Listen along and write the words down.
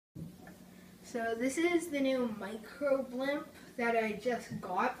So this is the new micro blimp that I just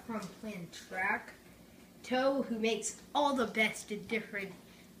got from Plantraco, who makes all the best in different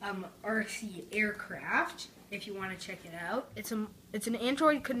RC aircraft. If you want to check it out, it's an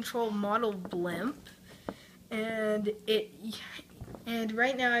Android control model blimp, and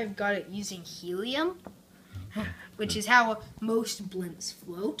right now I've got it using helium, which is how most blimps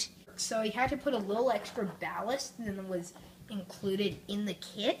float. So I had to put a little extra ballast than was included in the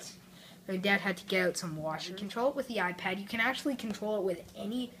kit. My dad had to get out some wash and control it with the iPad. You can actually control it with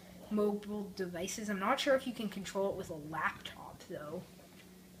any mobile devices. I'm not sure if you can control it with a laptop though.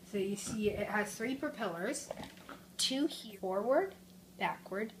 So you see it has 3 propellers, 2 here, forward,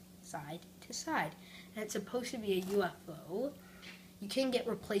 backward, side to side. And it's supposed to be a UFO. You can get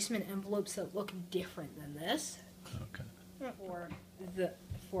replacement envelopes that look different than this. Okay.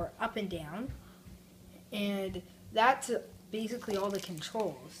 For up and down. And that's basically all the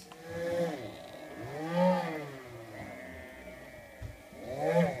controls.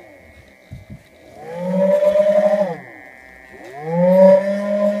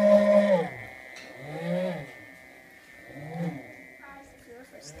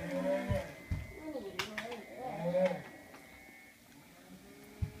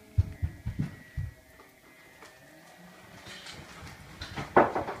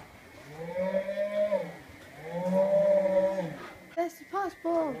 Best as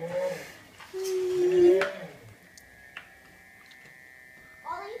possible.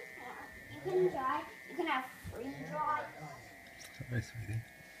 Ollie, you can drive. You can have free drive. Hi, sweetie.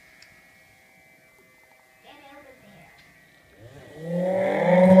 Get over there.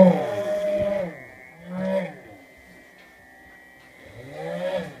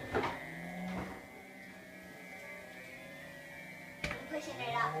 I'm pushing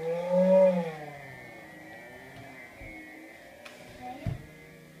it up.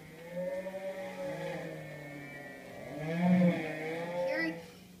 Here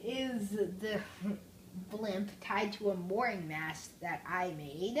is the blimp tied to a mooring mast that I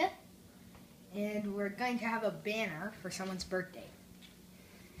made. And we're going to have a banner for someone's birthday.